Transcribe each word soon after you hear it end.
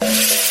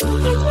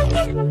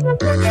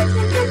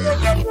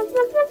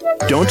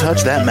Don't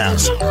touch that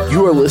mouse.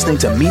 You are listening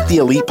to Meet the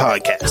Elite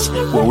Podcast,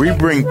 where we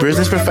bring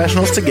business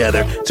professionals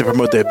together to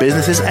promote their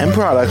businesses and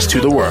products to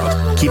the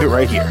world. Keep it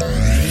right here.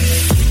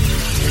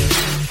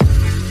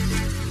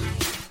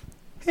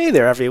 Hey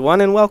there,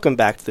 everyone, and welcome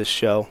back to the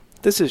show.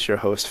 This is your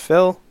host,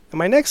 Phil, and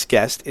my next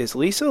guest is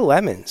Lisa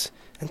Lemons,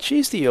 and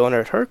she's the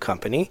owner of her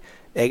company,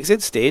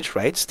 Exit Stage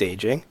Right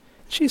Staging.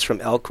 She's from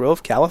Elk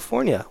Grove,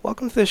 California.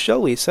 Welcome to the show,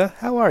 Lisa.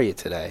 How are you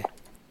today?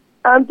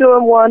 I'm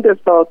doing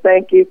wonderful.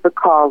 Thank you for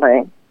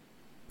calling.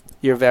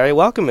 You're very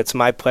welcome. It's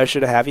my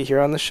pleasure to have you here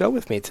on the show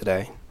with me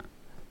today.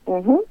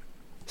 Mm-hmm.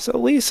 So,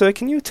 Lisa,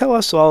 can you tell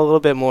us all a little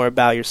bit more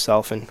about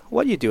yourself and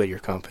what you do at your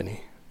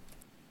company?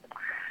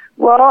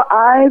 Well,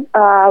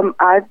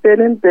 I've been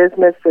in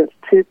business since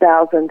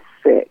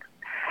 2006,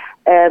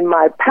 and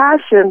my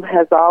passion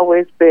has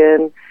always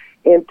been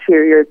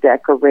interior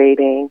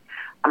decorating.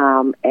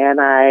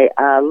 And I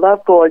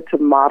love going to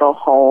model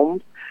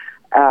homes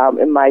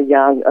in my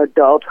young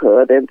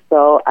adulthood. And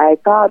so I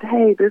thought,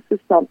 hey, this is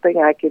something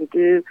I can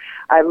do.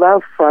 I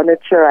love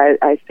furniture.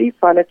 I see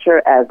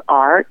furniture as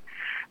art.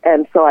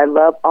 And so I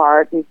love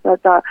art. And so I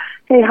thought,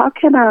 hey, how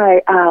can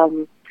I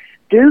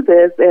do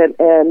this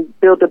and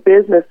build a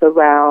business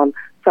around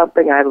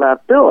something I love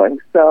doing?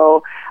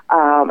 So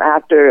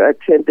after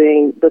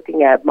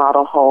looking at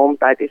model homes,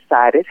 I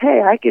decided,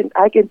 hey, I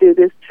can do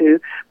this too,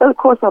 but of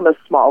course on a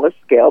smaller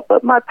scale.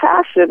 But my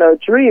passion or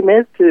dream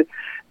is to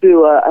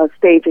do a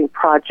staging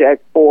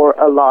project for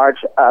a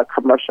large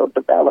commercial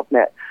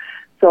development.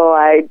 So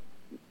I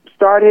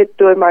started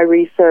doing my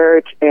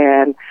research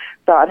and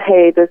thought,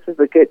 hey, this is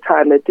a good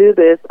time to do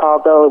this,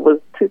 although it was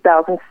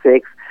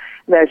 2006.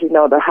 And as you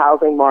know, the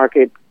housing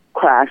market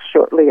crashed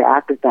shortly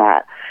after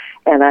that.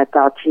 And I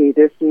thought, gee,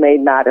 this may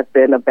not have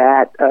been a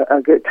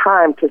good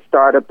time to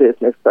start a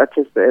business such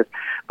as this.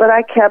 But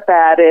I kept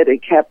at it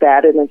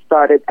and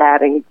started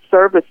adding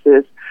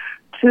services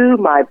to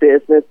my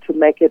business to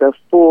make it a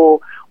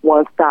full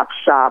one-stop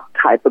shop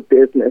type of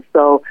business.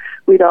 So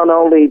we don't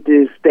only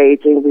do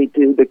staging, we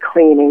do the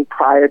cleaning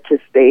prior to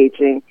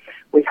staging.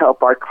 We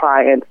help our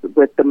clients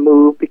with the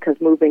move because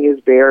moving is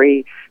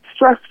very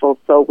stressful.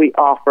 So we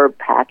offer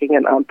packing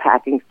and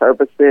unpacking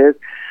services.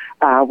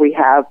 We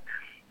have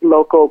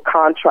local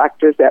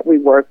contractors that we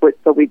work with,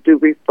 so we do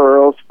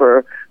referrals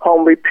for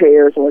home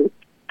repairs when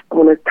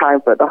it's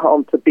time for the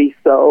home to be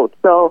sold.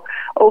 So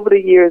over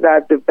the years,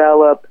 I've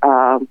developed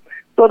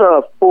sort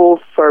of a full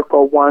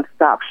circle,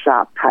 one-stop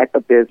shop type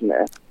of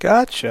business.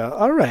 Gotcha.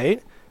 All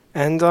right.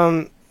 And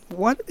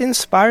what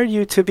inspired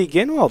you to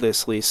begin all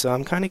this, Lisa?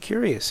 I'm kind of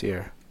curious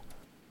here.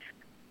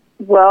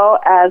 Well,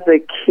 as a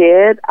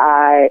kid,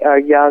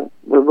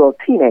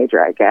 teenager,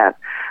 I guess,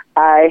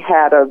 I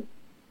had a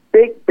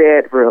big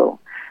bedroom.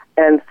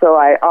 And so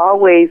I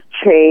always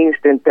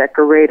changed and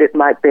decorated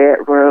my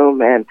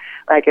bedroom. And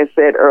like I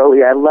said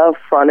earlier, I love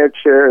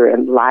furniture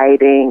and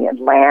lighting and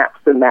lamps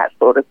and that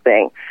sort of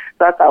thing.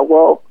 So I thought,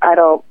 well, I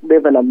don't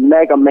live in a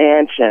mega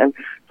mansion.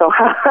 So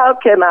how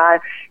can I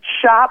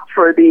shop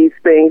for these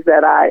things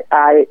that I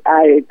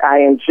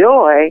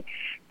enjoy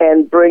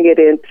and bring it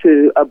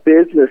into a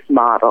business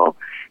model?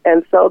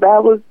 And so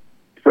that was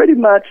pretty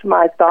much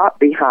my thought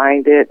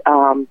behind it,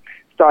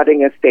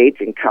 starting a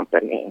staging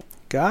company.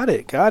 Got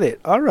it.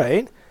 All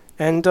right.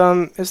 And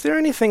is there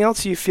anything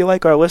else you feel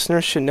like our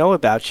listeners should know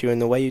about you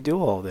and the way you do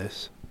all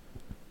this?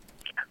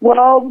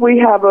 Well, we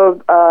have a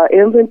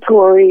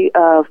inventory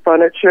of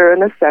furniture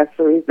and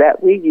accessories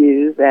that we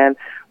use, and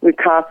we're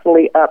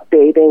constantly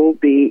updating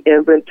the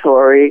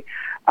inventory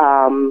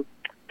to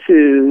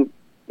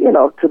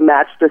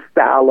match the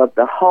style of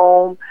the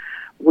home.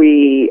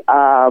 We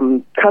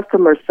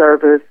customer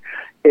service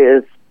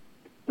is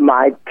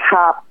my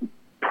top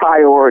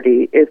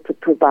priority, is to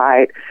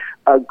provide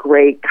a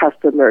great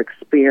customer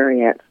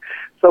experience.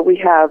 So we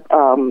have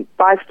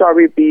 5-star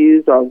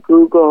reviews on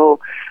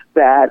Google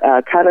that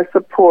kind of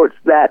supports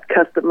that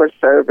customer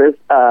service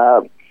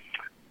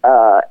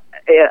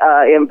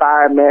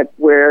environment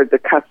where the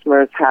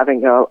customer is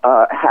having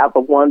have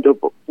a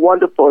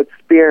wonderful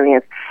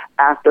experience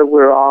after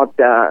we're all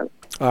done.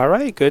 All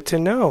right, good to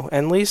know.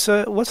 And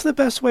Lisa, what's the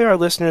best way our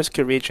listeners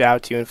could reach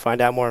out to you and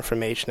find out more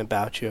information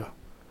about you?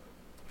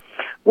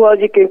 Well,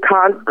 you can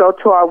go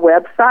to our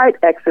website,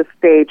 Exit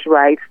Stage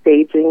Right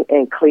Staging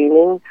and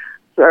Cleaning,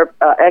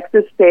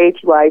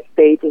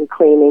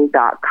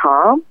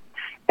 ExitStageRightStagingCleaning.com.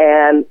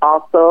 And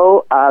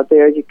also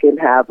there you can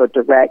have a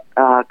direct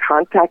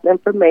contact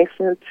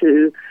information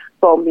to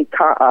phone me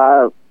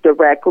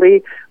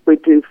directly. We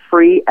do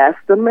free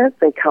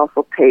estimates and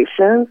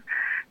consultations.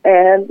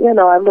 And,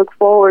 I look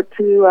forward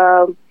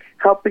to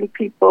helping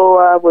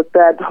people with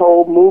that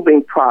whole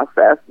moving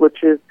process,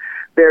 which is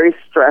very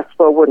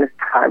stressful when it's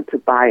time to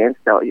buy and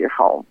sell your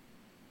home.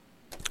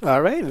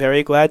 All right.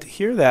 Very glad to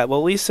hear that.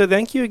 Well, Lisa,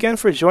 thank you again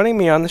for joining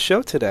me on the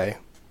show today.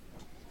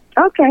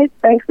 Okay.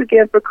 Thanks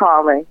again for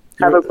calling.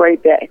 Have a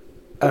great day.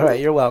 All right.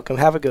 You're welcome.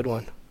 Have a good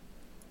one.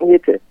 You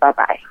too.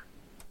 Bye-bye.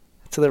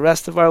 To the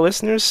rest of our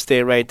listeners,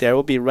 stay right there.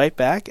 We'll be right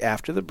back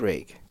after the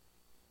break.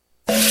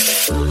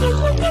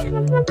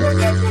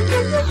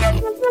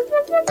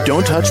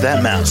 don't touch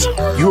that mouse.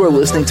 You are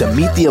listening to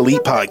Meet the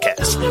Elite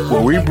Podcast,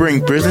 where we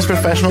bring business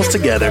professionals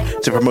together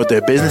to promote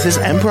their businesses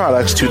and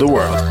products to the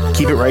world.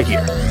 Keep it right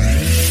here.